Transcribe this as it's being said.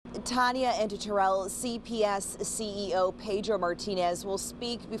Tanya and Terrell, CPS CEO Pedro Martinez will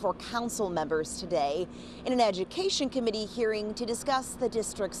speak before council members today in an education committee hearing to discuss the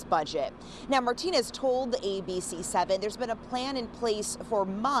district's budget. Now, Martinez told ABC 7 there's been a plan in place for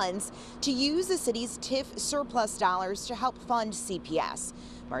months to use the city's TIF surplus dollars to help fund CPS.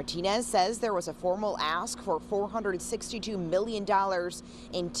 Martinez says there was a formal ask for $462 million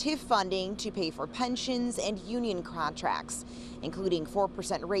in TIF funding to pay for pensions and union contracts, including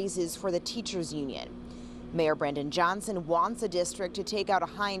 4% raises for the teachers union. Mayor Brandon Johnson wants the district to take out a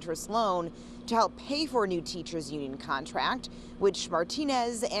high-interest loan to help pay for a new teachers union contract, which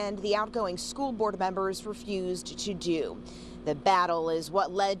Martinez and the outgoing school board members refused to do. The battle is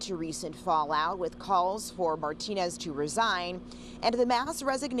what led to recent fallout, with calls for Martinez to resign and the mass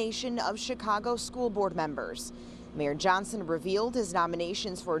resignation of Chicago school board members. Mayor Johnson revealed his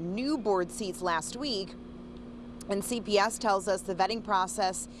nominations for new board seats last week, and CPS tells us the vetting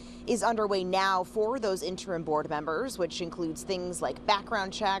process is underway now for those interim board members, which includes things like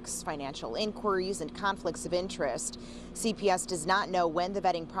background checks, financial inquiries, and conflicts of interest. CPS does not know when the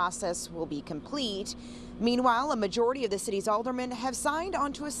vetting process will be complete. Meanwhile, a majority of the city's aldermen have signed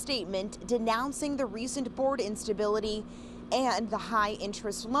onto a statement denouncing the recent board instability and the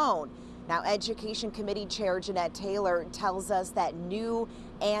high-interest loan. Now, Education Committee Chair Jeanette Taylor tells us that new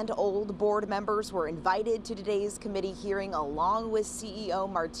and old board members were invited to today's committee hearing along with CEO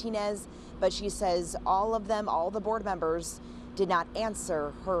Martinez, but she says all the board members, did not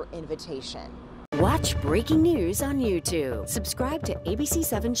answer her invitation. Watch breaking news on YouTube. Subscribe to ABC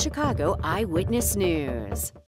 7 Chicago Eyewitness News.